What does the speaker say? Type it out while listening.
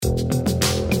You're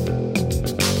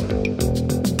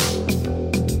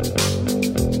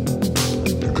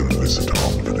gonna listen to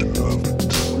all of it and love it.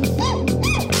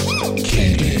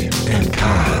 Katie and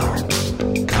Kyle.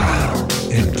 Kyle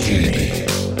and Katie.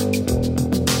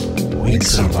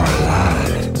 Weeks of our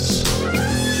lives.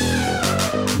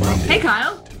 Hey,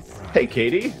 Kyle. Hey,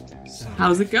 Katie.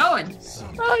 How's it going?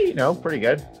 Oh, pretty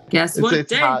good. Guess what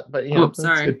It's day? hot, but it's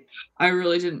sorry. good. I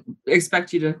really didn't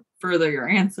expect you to further your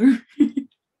answer.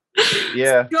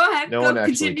 Yeah. Go ahead. No one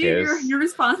actually continue cares. your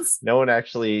response. No one,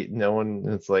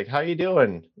 it's like, how you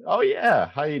doing? Oh, yeah.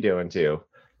 How you doing, too?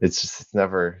 It's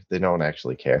never, they don't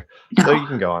actually care. No. So you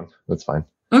can go on. That's fine.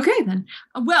 Okay, then.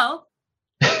 Well,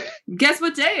 guess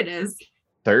what day it is?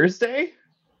 Thursday?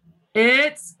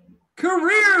 It's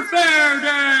Career Fair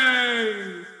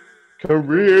Day!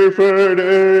 Career fair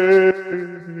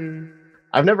day.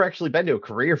 I've never actually been to a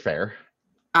career fair.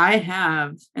 I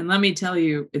have. And let me tell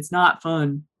you, it's not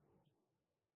fun.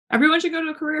 Everyone should go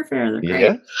to a career fair. They're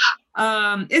great.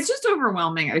 Yeah. It's just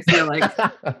overwhelming, I feel like.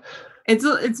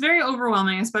 It's very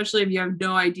overwhelming, especially if you have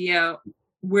no idea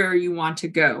where you want to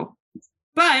go.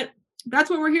 But that's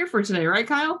what we're here for today, right,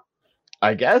 Kyle?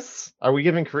 I guess. Are we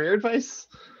giving career advice?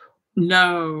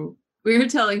 No. We're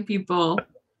telling people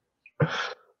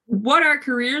what our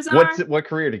careers are What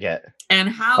career to get? and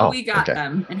how Oh, we got okay.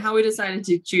 them and how we decided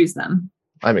to choose them.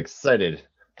 I'm excited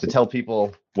to tell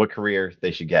people what career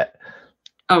they should get.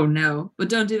 Oh, no. But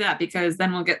don't do that because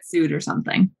then we'll get sued or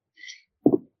something.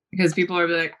 Because people are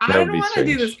like, I That would don't be want to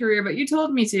do strange. this career, but you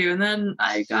told me to. And then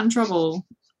I got in trouble.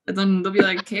 And then they'll be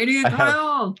like, Katie and I have-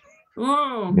 Kyle.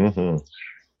 Whoa. Mm-hmm.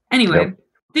 Anyway, Yep.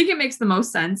 I think it makes the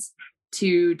most sense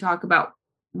to talk about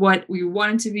what we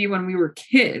wanted to be when we were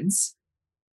kids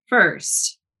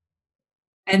first.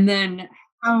 And then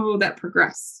how that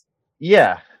progressed.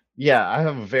 Yeah. I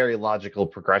have a very logical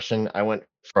progression. I went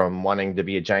from wanting to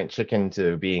be a giant chicken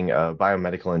to being a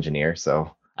biomedical engineer.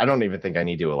 So I don't even think I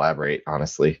need to elaborate,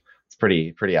 honestly. It's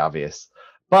pretty obvious.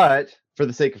 But for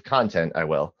the sake of content, I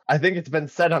will. I think it's been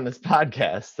said on this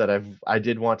podcast that I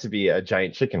did want to be a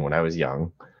giant chicken when I was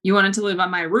young. You wanted to live on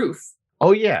my roof.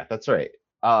 Oh yeah, that's right.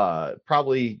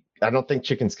 Probably I don't think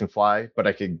chickens can fly, but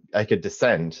I could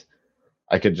descend.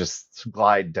 I could just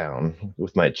glide down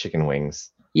with my chicken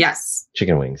wings. Yes.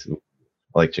 Chicken wings. Ooh,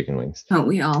 I like chicken wings. Oh,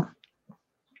 we all.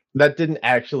 That didn't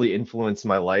actually influence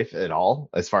my life at all,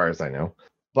 as far as I know.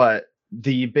 But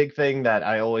the big thing that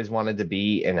I always wanted to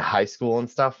be in high school and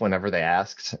stuff, whenever they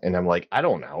asked, and I'm like, I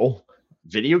don't know,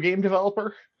 video game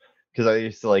developer? Because I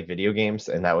used to like video games,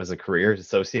 and that was a career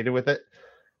associated with it.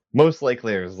 Most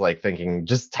likely, I was like thinking,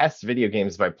 just test video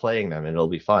games by playing them, and it'll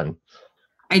be fun.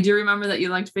 I do remember that you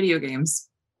liked video games.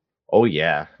 Oh,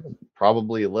 yeah.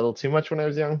 Probably a little too much when I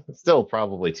was young. Still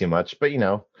probably too much, but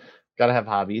gotta have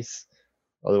hobbies.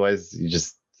 Otherwise, you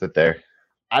just sit there.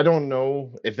 I don't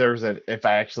know if if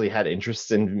I actually had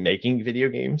interest in making video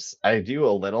games. I do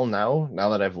a little now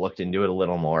that I've looked into it a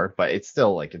little more, but it's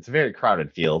still it's a very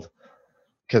crowded field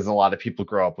because a lot of people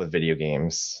grow up with video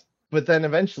games. But then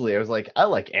eventually I was like, I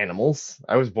like animals.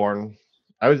 I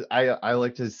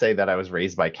like to say that I was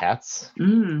raised by cats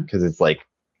because it's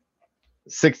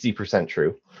 60%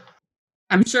 true.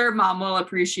 I'm sure mom will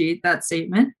appreciate that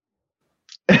statement.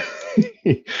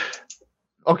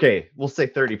 Okay, we'll say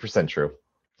 30% true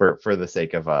for the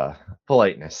sake of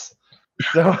politeness.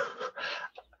 So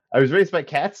I was raised by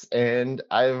cats, and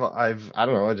I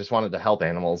don't know, I just wanted to help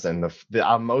animals, and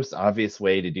the most obvious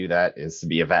way to do that is to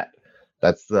be a vet.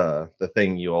 That's the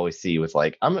thing you always see with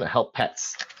I'm going to help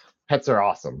pets. Pets are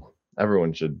awesome.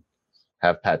 Everyone should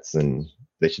have pets, and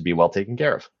they should be well taken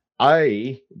care of.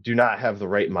 I do not have the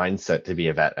right mindset to be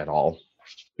a vet at all.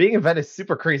 Being a vet is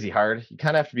super crazy hard. You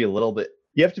kind of have to be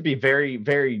you have to be very,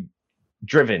 very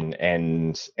driven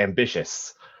and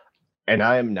ambitious. And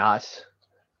I am not.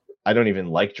 I don't even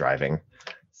like driving.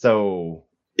 So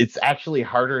it's actually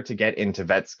harder to get into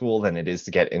vet school than it is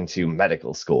to get into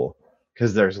medical school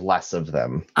because there's less of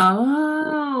them.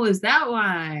 Oh, is that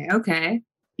why? Okay.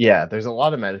 Yeah, there's a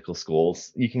lot of medical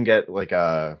schools. You can get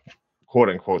a quote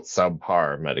unquote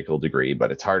subpar medical degree,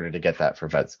 but it's harder to get that for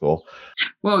vet school.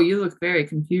 Whoa, you look very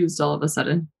confused all of a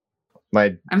sudden.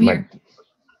 I'm here.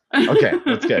 Okay,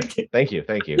 that's good. Okay. Thank you.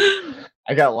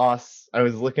 I got lost. I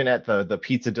was looking at the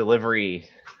pizza delivery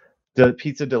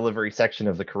section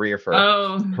of the career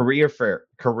fair.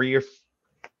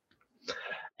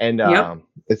 And Yep.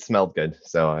 It smelled good,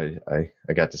 so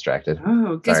I got distracted.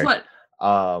 Oh, guess Sorry. what?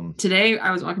 Um, Today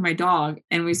I was walking my dog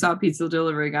and we saw a pizza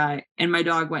delivery guy and my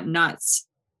dog went nuts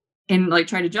and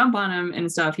tried to jump on him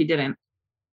and stuff. He didn't.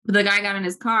 But the guy got in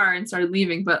his car and started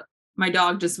leaving, but my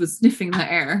dog just was sniffing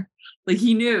the air.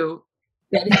 He knew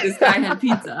that this guy had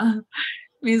pizza.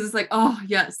 And he's just like, oh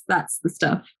yes, that's the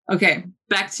stuff. Okay,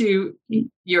 back to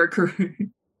your career.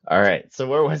 All right. So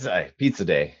where was I? Pizza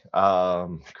day.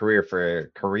 Career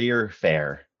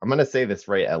fair. I'm gonna say this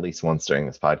right at least once during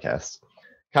this podcast.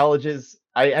 Colleges.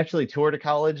 I actually toured a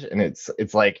college, and it's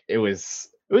like it was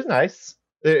nice.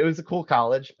 It was a cool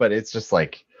college, but it's just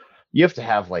like you have to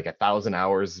have like 1,000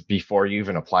 hours before you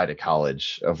even apply to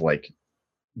college of like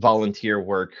volunteer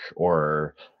work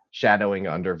or shadowing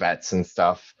under vets and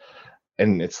stuff.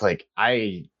 And it's like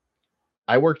I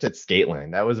worked at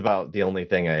Skateland. That was about the only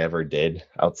thing I ever did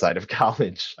outside of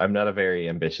college. I'm not a very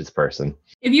ambitious person.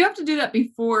 If you have to do that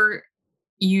before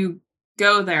you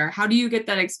go there, how do you get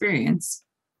that experience?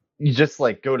 You just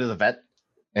like go to the vet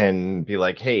and be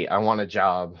like, hey, I want a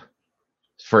job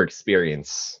for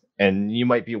experience. And you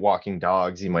might be walking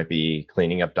dogs, you might be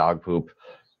cleaning up dog poop,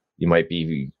 you might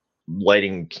be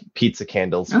lighting pizza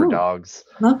candles for dogs.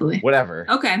 Lovely. Whatever.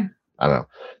 Okay. I don't know.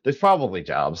 There's probably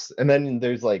jobs. And then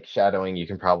there's like shadowing. You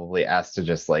can probably ask to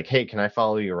just like, hey, can I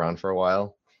follow you around for a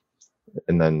while?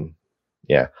 And then,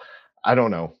 yeah, I don't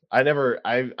know. I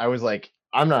was like,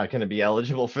 I'm not going to be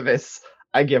eligible for this.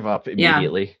 I give up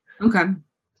immediately. Yeah. Okay.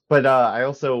 But I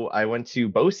went to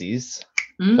BOCES.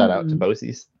 Shout out to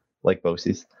BOCES. Like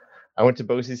BOCES. I went to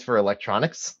BOCES for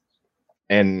electronics.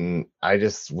 And I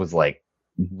just was like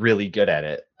really good at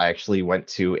it. I actually went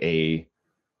to a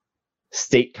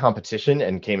state competition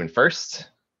and came in first,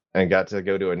 and got to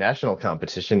go to a national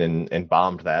competition and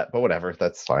bombed that, but whatever,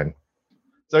 that's fine.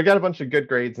 So I got a bunch of good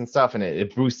grades and stuff, and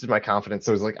it boosted my confidence.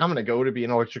 So I was like, I'm gonna go to be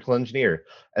an electrical engineer.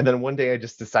 And then one day I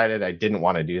just decided I didn't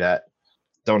want to do that.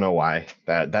 Don't know why.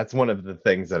 That's one of the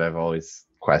things that I've always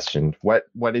questioned. What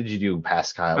did you do,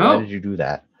 Pascal? Why did you do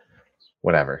that?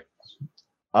 Whatever.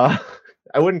 I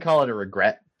wouldn't call it a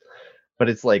regret, but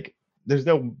it's like there's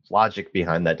no logic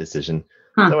behind that decision.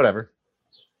 So whatever.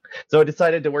 So I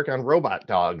decided to work on robot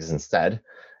dogs instead,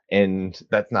 and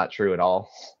that's not true at all.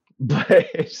 But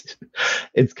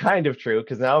it's kind of true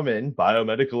because now I'm in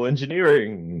biomedical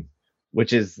engineering,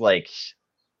 which is like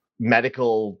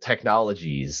medical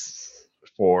technologies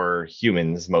for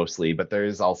humans mostly, but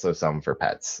there's also some for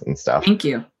pets and stuff. Thank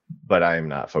you. But I'm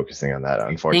not focusing on that,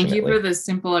 unfortunately. Thank you for the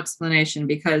simple explanation,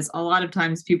 because a lot of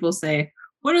times people say,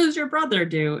 what does your brother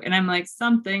do? And I'm like,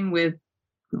 something with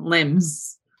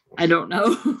limbs. I don't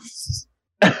know.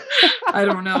 I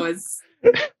don't know. It's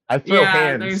I throw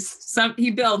hands. There's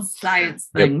he builds science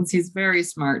things. He's very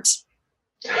smart.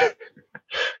 Should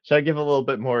I give a little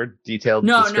bit more detailed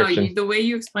description? No, the way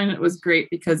you explained it was great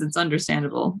because it's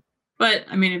understandable. But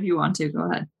I mean, if you want to, go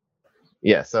ahead.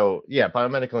 Yeah, so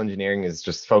biomedical engineering is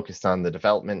just focused on the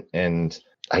development, and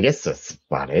I guess that's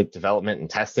about it. Development and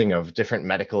testing of different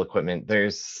medical equipment.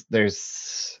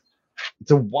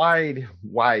 It's a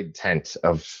wide tent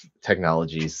of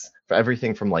technologies for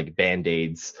everything from like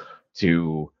band-aids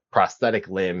to prosthetic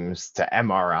limbs to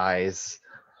MRIs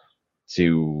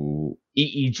to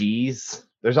EEGs.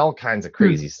 There's all kinds of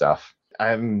crazy stuff.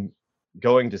 I'm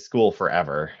going to school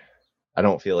forever. I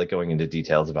don't feel like going into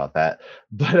details about that,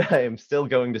 but I am still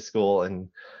going to school, and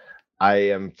I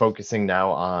am focusing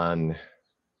now on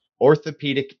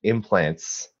orthopedic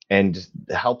implants and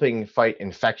helping fight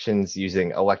infections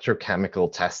using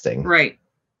electrochemical testing. Right.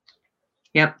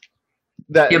 Yep.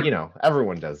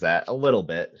 Everyone does that a little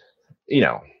bit,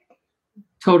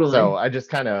 Totally. So I just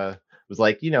kind of was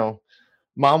like,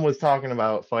 Mom was talking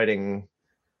about fighting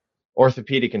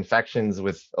orthopedic infections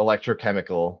with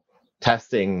electrochemical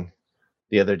testing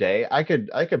the other day. I could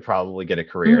probably get a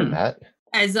career in that.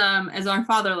 As our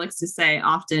father likes to say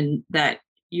often, that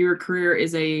your career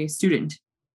is a student.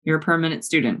 You're a permanent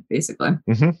student, basically.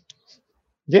 Mm-hmm.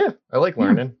 Yeah, I like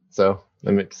learning, so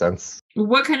that makes sense.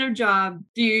 What kind of job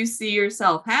do you see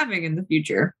yourself having in the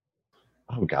future?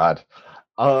 Oh, God.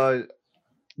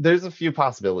 There's a few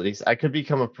possibilities. I could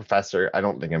become a professor. I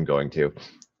don't think I'm going to.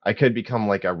 I could become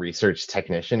like a research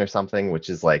technician or something,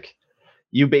 which is like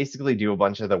you basically do a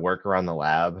bunch of the work around the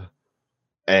lab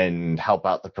and help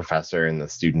out the professor and the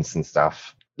students and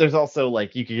stuff. There's also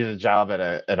like you could get a job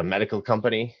at a medical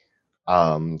company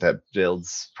that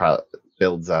builds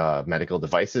medical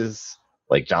devices.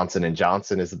 Like Johnson &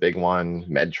 Johnson is a big one,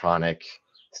 Medtronic,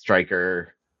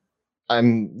 Stryker.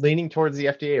 I'm leaning towards the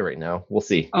FDA right now. We'll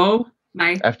see. Oh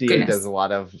my FDA goodness. does a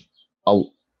lot of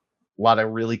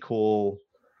really cool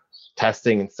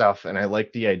testing and stuff, and I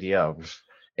like the idea of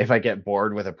if I get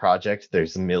bored with a project,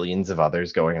 there's millions of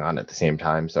others going on at the same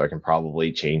time, so I can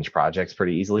probably change projects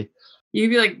pretty easily. You'd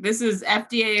be like, this is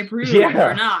FDA approved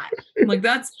or not. Like,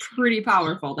 that's pretty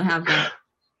powerful to have that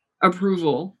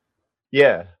approval.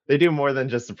 Yeah, they do more than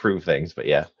just approve things, but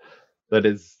yeah, That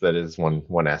is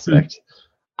one aspect.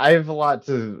 I have a lot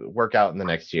to work out in the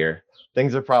next year.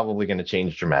 Things are probably going to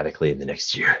change dramatically in the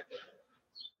next year.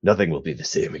 Nothing will be the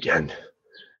same again.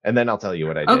 And then I'll tell you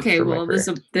what I did. Okay, for my well,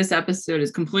 career. this episode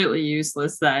is completely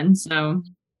useless then. So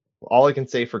All I can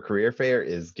say for career fair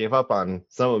is give up on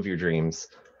some of your dreams,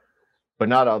 but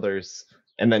not others,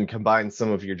 and then combine some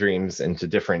of your dreams into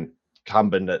different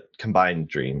combined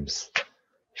dreams,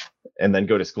 and then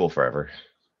go to school forever.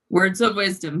 words of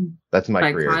wisdom That's my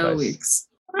by career Kyle advice. Weeks.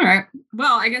 All right.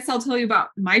 Well, I guess I'll tell you about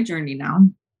my journey now.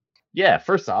 Yeah,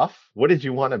 first off, what did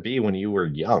you want to be when you were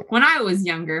young? When I was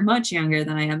younger, much younger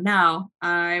than I am now,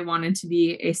 I wanted to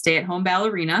be a stay-at-home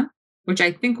ballerina, which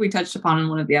I think we touched upon in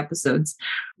one of the episodes,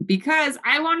 because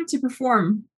I wanted to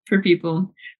perform for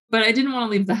people, but I didn't want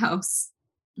to leave the house.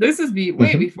 This is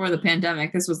way before the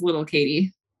pandemic. This was little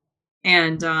Katie.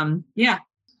 And yeah.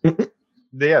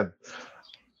 Yeah.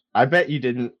 I bet you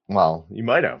didn't. Well, you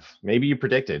might have. Maybe you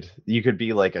predicted you could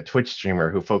be like a Twitch streamer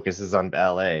who focuses on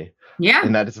ballet, Yeah.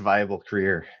 and that is a viable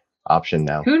career option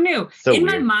now. Who knew? So in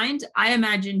weird. my mind, I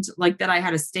imagined like that I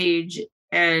had a stage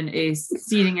and a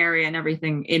seating area and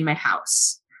everything in my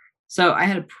house. So I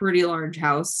had a pretty large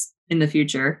house in the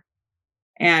future,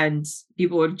 and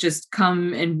people would just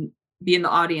come and be in the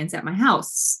audience at my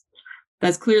house.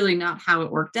 That's clearly not how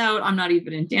it worked out. I'm not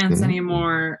even in dance Mhm.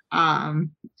 anymore.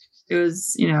 It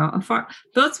was,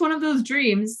 that's one of those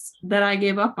dreams that I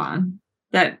gave up on,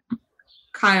 that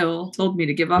Kyle told me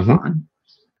to give up Mhm. on.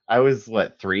 I was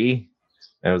 3,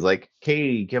 and I was like,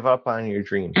 "Katie, give up on your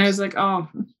dreams." And I was like, oh,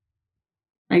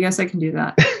 I guess I can do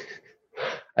that.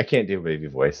 I can't do a baby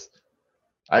voice.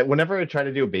 Whenever I try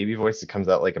to do a baby voice, it comes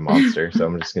out like a monster. So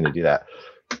I'm just gonna do that.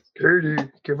 Katie,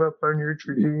 give up on your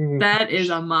dreams. That is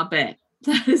a Muppet.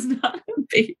 That is not a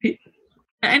baby.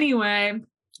 Anyway,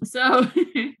 so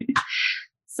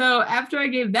so after I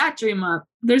gave that dream up,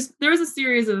 there was a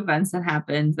series of events that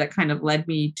happened that kind of led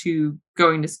me to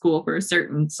going to school for a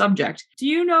certain subject. Do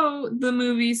you know the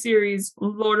movie series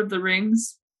Lord of the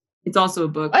Rings? It's also a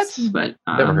book, What? but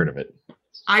Never heard of it.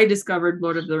 I discovered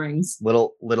Lord of the Rings.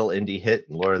 Little indie hit,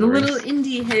 Lord of The the little Rings.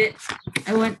 indie hit.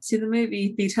 I went to the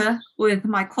movie theater with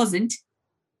my cousin.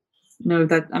 No,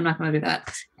 that I'm not going to do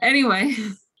that. Anyway,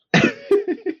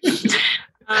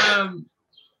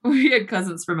 we had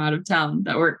cousins from out of town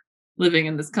that were living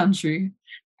in this country,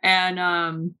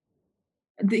 and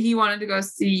he wanted to go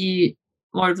see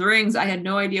Lord of the Rings. I had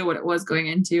no idea what it was going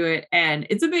into it, and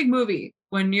it's a big movie.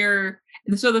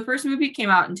 So the first movie came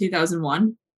out in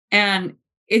 2001, and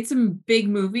it's a big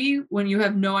movie when you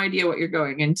have no idea what you're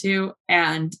going into,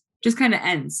 and just kind of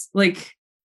ends. Like,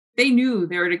 they knew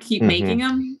they were to keep Mhm. making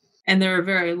them, and they were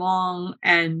very long,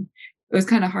 and it was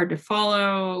kind of hard to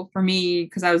follow for me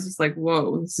because I was just like,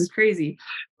 whoa, this is crazy.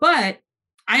 But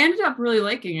I ended up really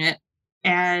liking it,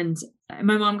 and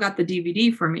my mom got the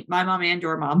DVD for me. My mom and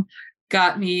your mom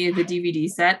got me the DVD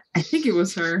set. I think it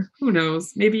was her. Who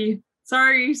knows? Maybe,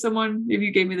 sorry, maybe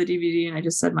you gave me the DVD and I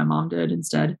just said my mom did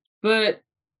instead. But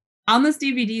on this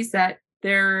DVD set,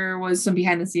 there was some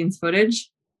behind the scenes footage.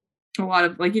 A lot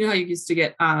of, like, you know how you used to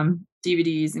get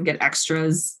DVDs and get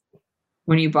extras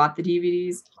when you bought the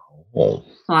DVDs? Oh.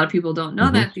 A lot of people don't know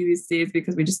Mhm. that these days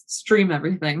because we just stream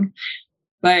everything.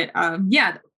 But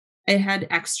yeah, it had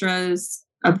extras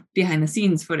of behind the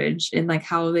scenes footage and like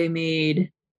how they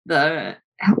made the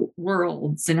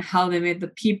worlds and how they made the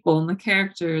people and the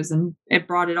characters, and it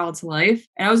brought it all to life.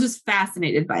 And I was just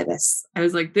fascinated by this. I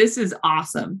was like, this is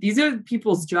awesome. These are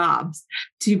people's jobs,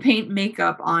 to paint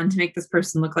makeup on to make this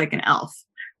person look like an elf.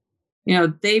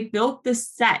 They built this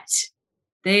set.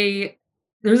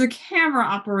 There's a camera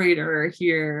operator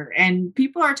here, and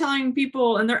people are telling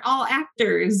people, and they're all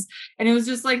actors. And it was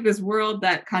just like this world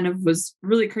that kind of was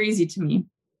really crazy to me,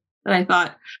 that I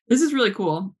thought, this is really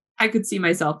cool. I could see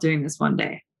myself doing this one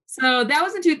day. So that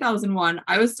was in 2001.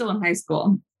 I was still in high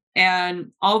school,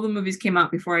 and all the movies came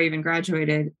out before I even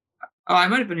graduated. Oh, I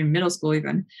might have been in middle school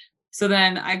even. So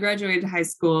then I graduated high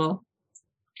school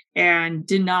and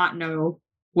did not know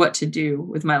what to do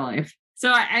with my life.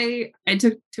 So I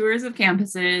took tours of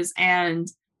campuses, and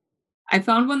I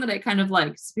found one that I kind of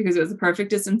liked because it was a perfect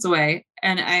distance away.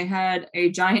 And I had a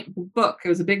giant book. It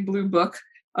was a big blue book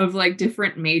of like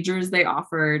different majors they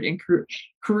offered and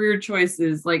career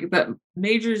choices, like the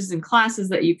majors and classes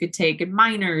that you could take and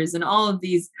minors and all of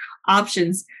these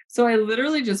options. So I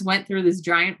literally just went through this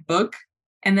giant book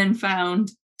and then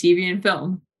found TV and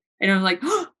film. And I'm like,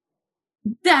 oh,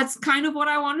 that's kind of what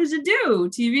I wanted to do.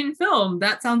 TV and film.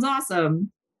 That sounds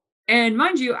awesome. And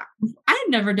mind you, I had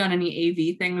never done any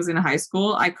AV things in high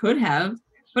school. I could have,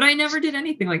 but I never did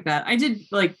anything like that. I did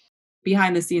like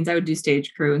behind the scenes. I would do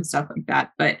stage crew and stuff like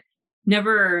that, but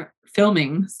never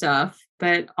filming stuff.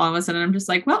 But all of a sudden I'm just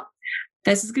like, well,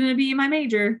 this is going to be my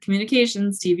major,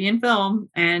 communications, TV and film,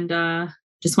 and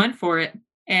just went for it.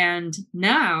 And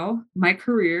now my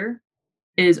career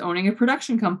is owning a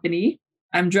production company.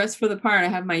 I'm dressed for the part. I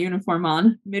have my uniform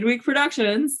on. Midweek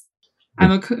Productions.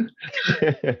 I'm a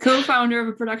co-founder of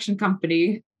a production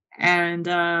company, and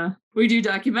we do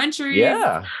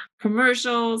documentaries,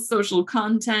 commercials, social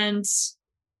content.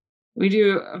 We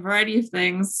do a variety of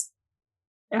things.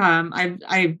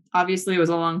 I obviously it was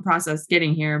a long process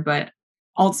getting here, but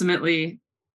ultimately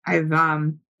I've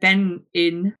been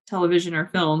in television or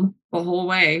film the whole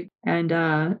way, and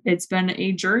it's been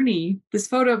a journey. This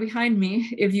photo behind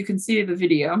me, if you can see the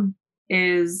video,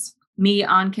 is me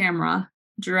on camera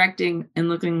directing and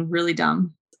looking really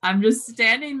dumb. I'm just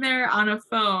standing there on a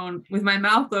phone with my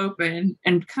mouth open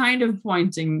and kind of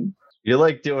pointing. You're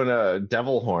like doing a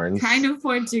devil horns. Kind of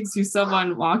pointing to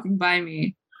someone walking by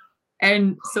me.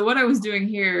 And so what I was doing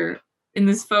here in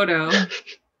this photo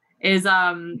is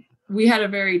we had a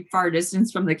very far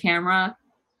distance from the camera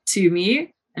to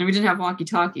me, and we didn't have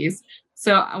walkie-talkies.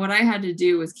 So what I had to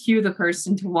do was cue the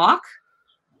person to walk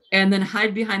and then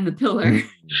hide behind the pillar.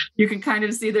 You can kind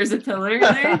of see there's a pillar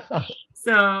there.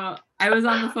 So I was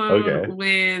on the phone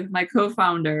with my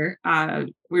co-founder.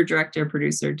 We're director,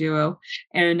 producer duo.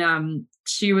 And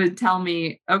she would tell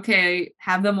me, okay,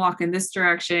 have them walk in this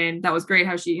direction. That was great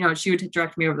how she would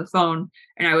direct me over the phone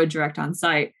and I would direct on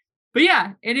site. But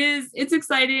yeah, it's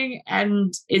exciting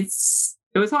and it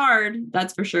was hard,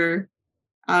 that's for sure.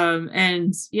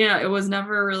 And yeah, it was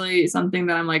never really something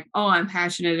that I'm like, oh, I'm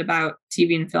passionate about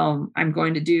TV and film. I'm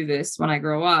going to do this when I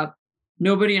grow up.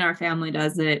 Nobody in our family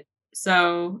does it.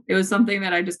 So it was something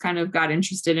that I just kind of got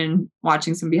interested in,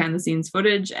 watching some behind the scenes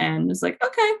footage, and was like,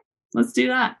 okay, let's do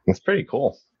that. That's pretty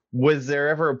cool. Was there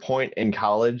ever a point in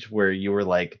college where you were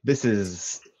like, this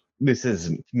is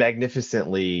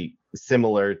magnificently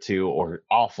similar to or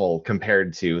awful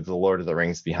compared to the Lord of the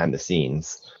Rings behind the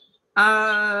scenes?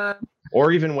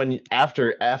 Or even when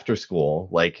after school,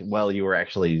 like while you were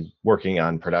actually working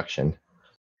on production?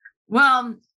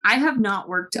 Well, I have not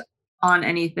worked on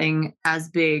anything as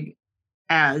big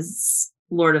as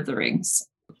Lord of the Rings.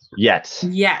 Yet.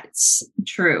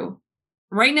 True.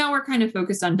 Right now we're kind of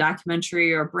focused on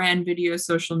documentary or brand video,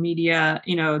 social media,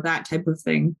 that type of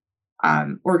thing.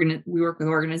 We work with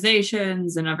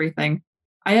organizations and everything.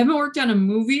 I haven't worked on a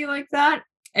movie like that.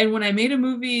 And when I made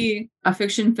a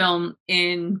fiction film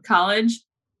in college,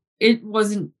 it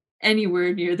wasn't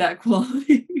anywhere near that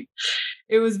quality.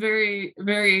 It was very,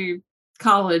 very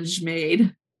college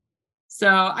made. So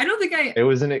I don't think it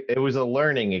was a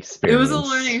learning experience. It was a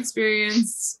learning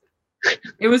experience.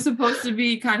 It was supposed to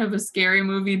be kind of a scary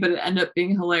movie, but it ended up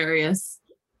being hilarious.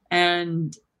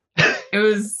 And it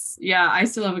was, I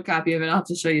still have a copy of it. I'll have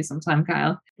to show you sometime,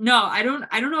 Kyle. No, I don't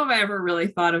know if I ever really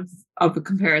thought of a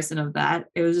comparison of that.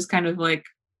 It was just kind of like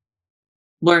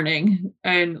learning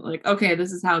and like, okay,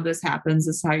 this is how this happens.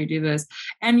 This is how you do this.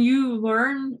 And you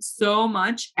learn so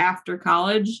much after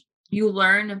college. You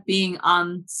learn being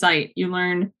on site. You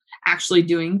learn actually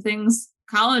doing things.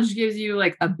 College gives you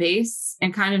like a base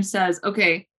and kind of says,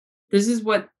 okay, this is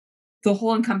what the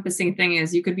whole encompassing thing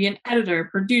is. You could be an editor,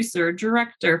 producer,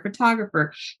 director,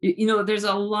 photographer. There's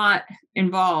a lot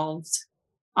involved.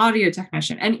 Audio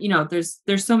technician. And,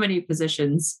 there's so many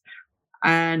positions,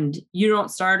 and you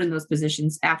don't start in those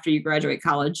positions after you graduate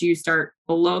college. You start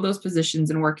below those positions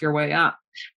and work your way up.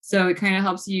 So it kind of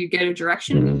helps you get a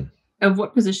direction of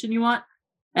what position you want.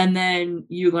 And then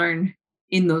you learn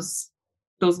in those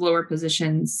lower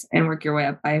positions and work your way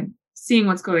up by seeing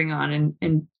what's going on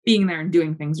and being there and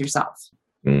doing things yourself.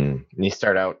 And you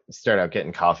start out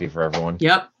getting coffee for everyone.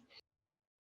 Yep.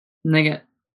 And they get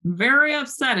very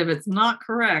upset if it's not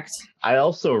correct. I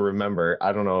also remember,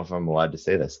 I don't know if I'm allowed to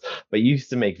say this, but you used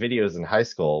to make videos in high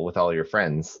school with all your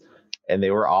friends, and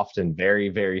they were often very,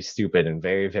 very stupid and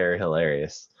very, very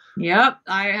hilarious. Yep,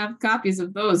 I have copies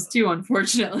of those too,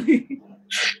 unfortunately.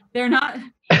 They're not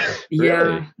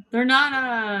Really? They're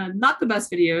not the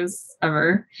best videos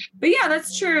ever. But yeah,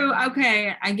 that's true.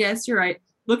 Okay, I guess you're right.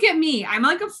 Look at me. I'm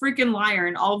like a freaking liar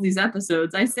in all of these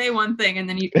episodes. I say one thing and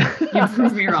then you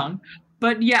prove me wrong.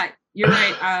 But yeah, you're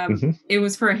right. It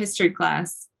was for a history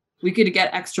class. We could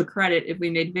get extra credit if we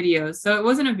made videos. So it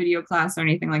wasn't a video class or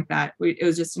anything like that. It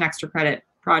was just an extra credit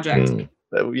project.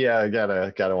 Yeah, I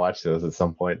gotta watch those at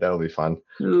some point. That'll be fun.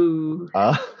 Ooh.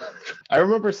 I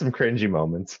remember some cringy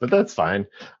moments, but that's fine.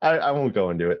 I won't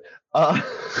go into it.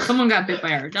 Someone got bit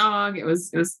by our dog. It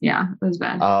was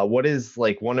bad. What is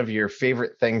like one of your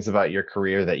favorite things about your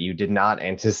career that you did not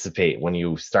anticipate when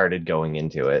you started going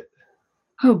into it?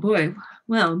 Oh boy,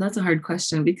 Well, that's a hard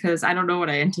question because I don't know what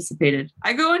I anticipated.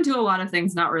 I go into a lot of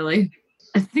things not really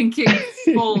thinking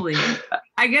fully.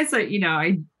 I guess I You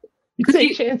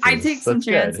take chances. I take some That's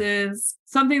good. chances.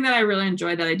 Something that I really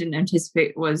enjoyed that I didn't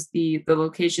anticipate was the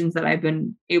locations that I've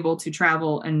been able to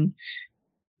travel and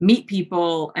meet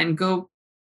people and go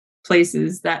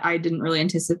places that I didn't really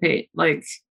anticipate. Like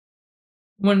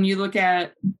when you look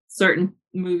at certain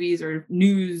movies or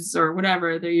news or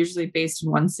whatever, they're usually based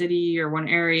in one city or one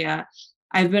area.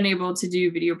 I've been able to do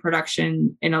video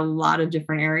production in a lot of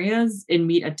different areas and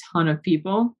meet a ton of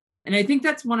people. And I think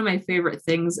that's one of my favorite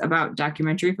things about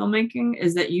documentary filmmaking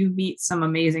is that you meet some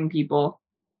amazing people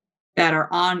that are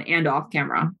on and off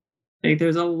camera. Like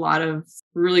there's a lot of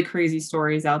really crazy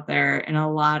stories out there and a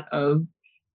lot of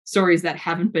stories that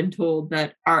haven't been told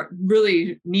that are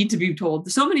really need to be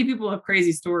told. So many people have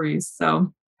crazy stories.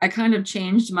 So I kind of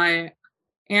changed my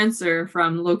answer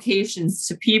from locations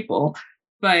to people,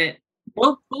 but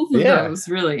both of those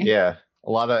really. Yeah.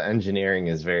 A lot of engineering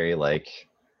is very like,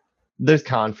 there's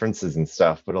conferences and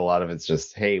stuff, but a lot of it's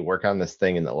just, hey, work on this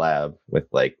thing in the lab with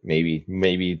like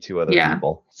maybe two other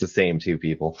people. It's the same two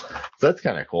people. So that's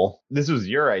kind of cool. This was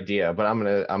your idea, but I'm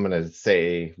gonna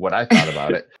say what I thought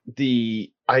about it.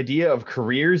 The idea of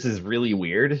careers is really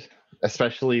weird,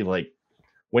 especially like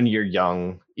when you're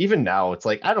young. Even now, it's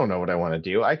like, I don't know what I want to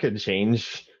do. I could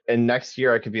change. And next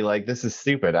year I could be like, this is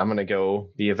stupid. I'm going to go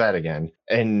be a vet again.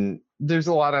 And there's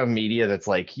a lot of media that's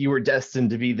like, you were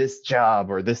destined to be this job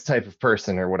or this type of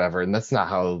person or whatever. And that's not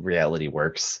how reality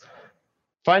works.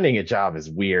 Finding a job is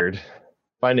weird.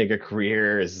 Finding a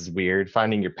career is weird.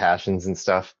 Finding your passions and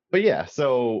stuff. But yeah,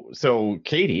 so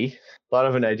Katie thought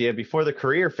of an idea before the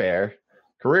career fair.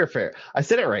 I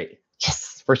said it right.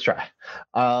 Yes, first try.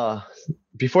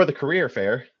 Before the career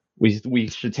fair, we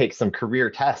should take some career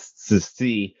tests to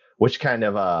see which kind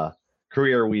of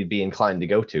career we'd be inclined to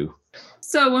go to.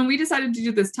 So when we decided to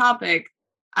do this topic,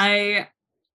 I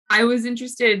was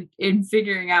interested in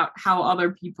figuring out how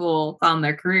other people found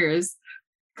their careers,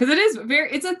 because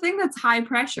it's a thing that's high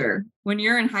pressure. When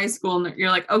you're in high school and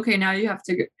you're like, okay, now you have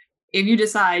to, if you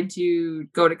decide to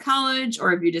go to college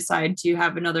or if you decide to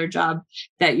have another job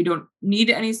that you don't need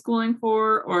any schooling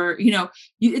for, or,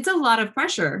 it's a lot of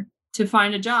pressure to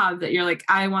find a job that you're like,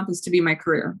 I want this to be my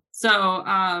career. So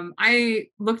I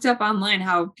looked up online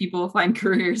how people find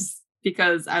careers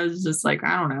because I was just like,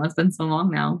 I don't know, it's been so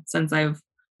long now since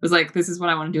was like, this is what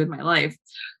I want to do with my life.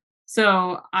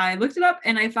 So I looked it up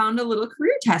and I found a little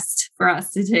career test for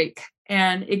us to take,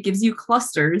 and it gives you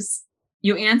clusters.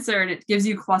 You answer and it gives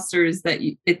you clusters that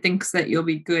it thinks that you'll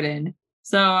be good in.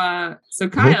 So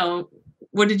Kyle,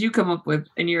 what did you come up with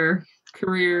in your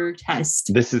career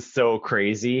test? This is so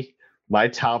crazy. My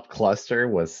top cluster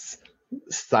was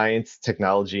science,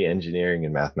 technology, engineering,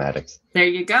 and mathematics. There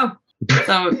you go.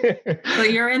 So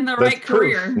you're in the right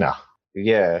career. Proof. No.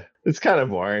 Yeah. It's kind of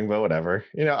boring, but whatever.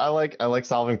 I like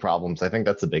solving problems. I think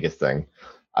that's the biggest thing.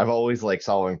 I've always liked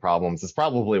solving problems. It's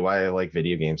probably why I like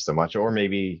video games so much, or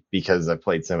maybe because I've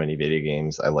played so many video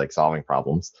games, I like solving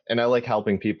problems. And I like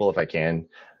helping people if I can.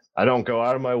 I don't go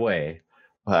out of my way,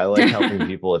 but I like helping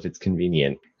people if it's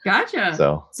convenient. Gotcha.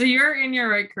 So you're in your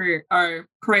right career, or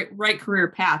right career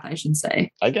path, I should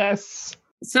say. I guess.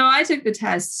 So I took the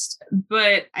test,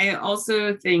 but I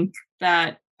also think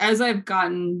that as I've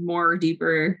gotten more deep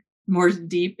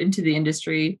into the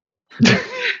industry.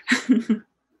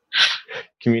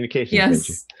 Communication.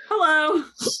 Yes. Hello.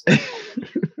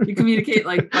 You communicate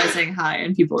like by saying hi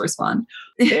and people respond.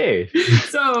 Hey.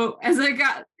 So as I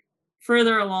got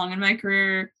further along in my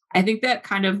career, I think that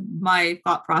kind of my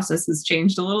thought process has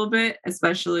changed a little bit,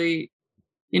 especially,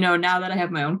 now that I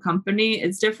have my own company,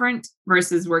 it's different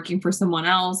versus working for someone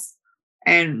else,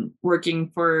 and working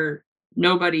for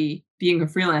nobody. Being a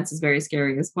freelance is very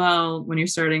scary as well when you're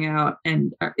starting out.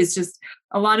 And it's just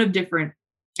a lot of different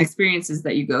experiences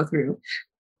that you go through.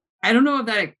 I don't know if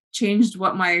that changed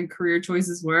what my career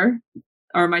choices were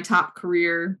or my top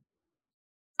career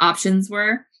options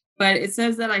were, but it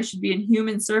says that I should be in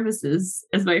human services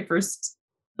as my first,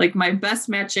 like my best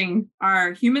matching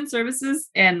are human services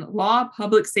and law,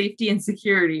 public safety, and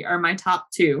security are my top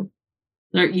two.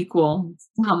 They're equal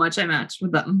how much I matched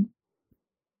with them.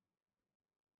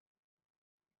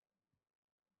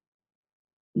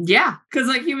 Yeah, because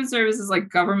like human services, like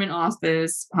government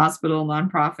office, hospital,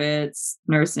 nonprofits,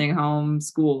 nursing home,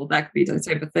 school, that could be the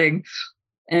type of thing.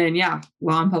 And yeah,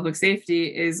 law and public safety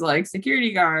is like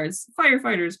security guards,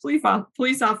 firefighters,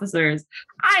 police officers.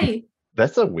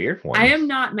 That's a weird one. I am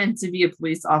not meant to be a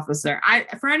police officer.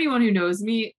 For anyone who knows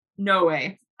me, no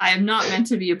way. I am not meant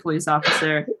to be a police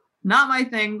officer. Not my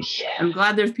thing. I'm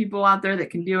glad there's people out there that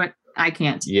can do it. I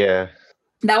can't. Yeah.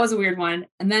 That was a weird one.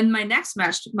 And then my next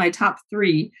match, my top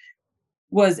 3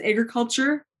 was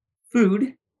agriculture,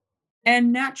 food,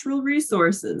 and natural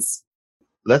resources.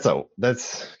 That's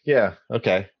yeah.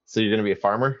 Okay. So you're going to be a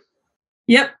farmer?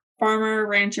 Yep. Farmer,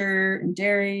 rancher, and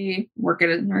dairy, work at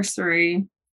a nursery.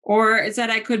 Or it said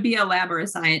I could be a lab or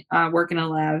work in a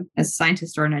lab as a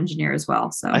scientist or an engineer as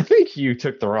well. So I think you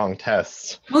took the wrong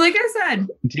test. Well, like I said,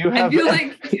 I feel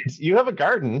like you have a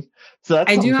garden. So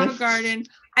that's I do have a garden.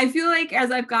 I feel like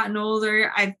as I've gotten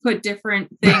older, I've put different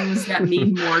things that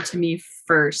mean more to me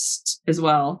first as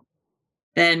well.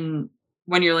 Than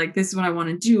when you're like, this is what I want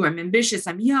to do. I'm ambitious.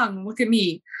 I'm young. Look at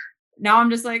me. Now I'm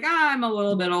just like, I'm a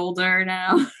little bit older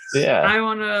now. Yeah. I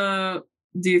want to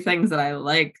do things that I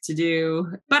like to do.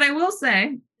 But I will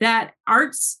say that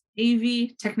arts,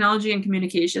 AV, technology, and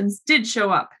communications did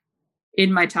show up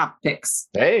in my top picks.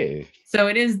 Hey. So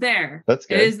it is there. That's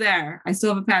good. It is there. I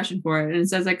still have a passion for it. And it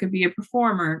says I could be a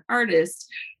performer, artist,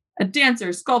 a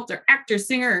dancer, sculptor, actor,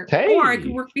 singer, or I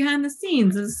could work behind the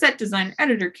scenes as a set designer,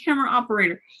 editor, camera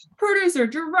operator, producer,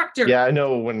 director. Yeah, I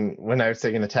know when I was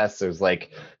taking the test, it was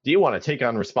like, do you want to take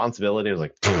on responsibility? I was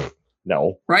like,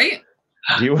 no. Right?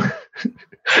 Do you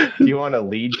want to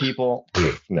lead people?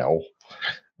 No.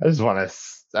 I just want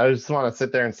to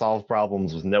sit there and solve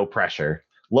problems with no pressure.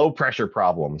 Low pressure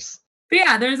problems. But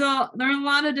yeah, there are a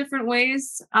lot of different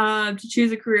ways to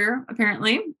choose a career,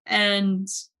 apparently. And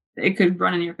it could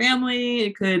run in your family.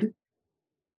 It could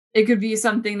be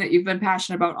something that you've been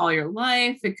passionate about all your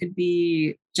life. It could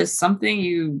be just something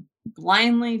you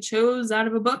blindly chose out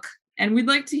of a book. And we'd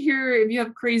like to hear if you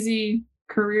have crazy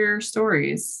career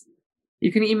stories. You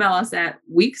can email us at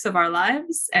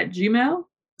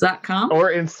weeksofourlives@gmail.com.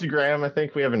 Or Instagram. I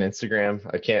think we have an Instagram.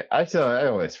 I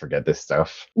always forget this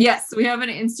stuff. Yes, we have an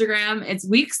Instagram. It's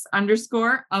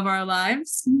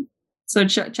weeks_of-our-lives. So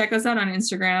check us out on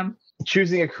Instagram.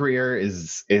 Choosing a career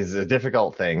is a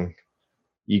difficult thing.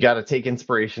 You got to take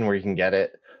inspiration where you can get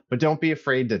it, but don't be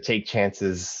afraid to take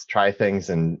chances, try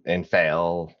things and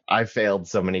fail. I've failed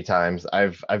so many times.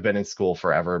 I've been in school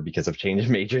forever because I've changed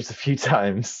majors a few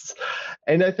times.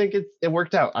 And I think it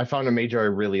worked out. I found a major I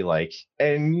really like,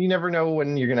 and you never know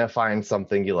when you're going to find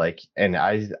something you like. And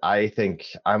I think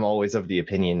I'm always of the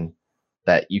opinion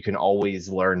that you can always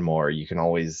learn more. You can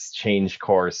always change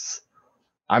course.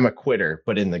 I'm a quitter,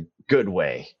 but in the good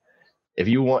way. If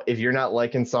you're not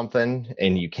liking something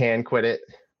and you can quit it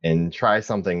and try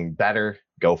something better,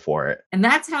 go for it. And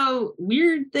that's how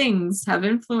weird things have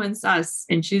influenced us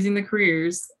in choosing the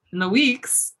careers in the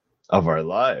weeks of our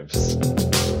lives.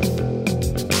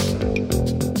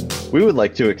 We would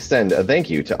like to extend a thank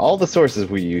you to all the sources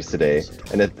we used today,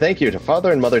 and a thank you to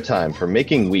Father and Mother Time for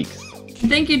making Weeks.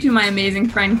 Thank you to my amazing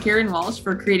friend Kieran Walsh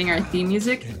for creating our theme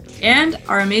music, and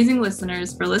our amazing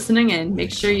listeners for listening in.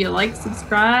 Make sure you like,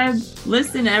 subscribe,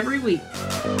 listen every week.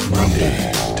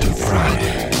 Monday to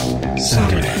Friday,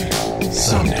 Saturday,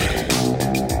 Sunday.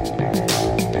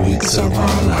 Weeks of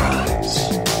Our Lives.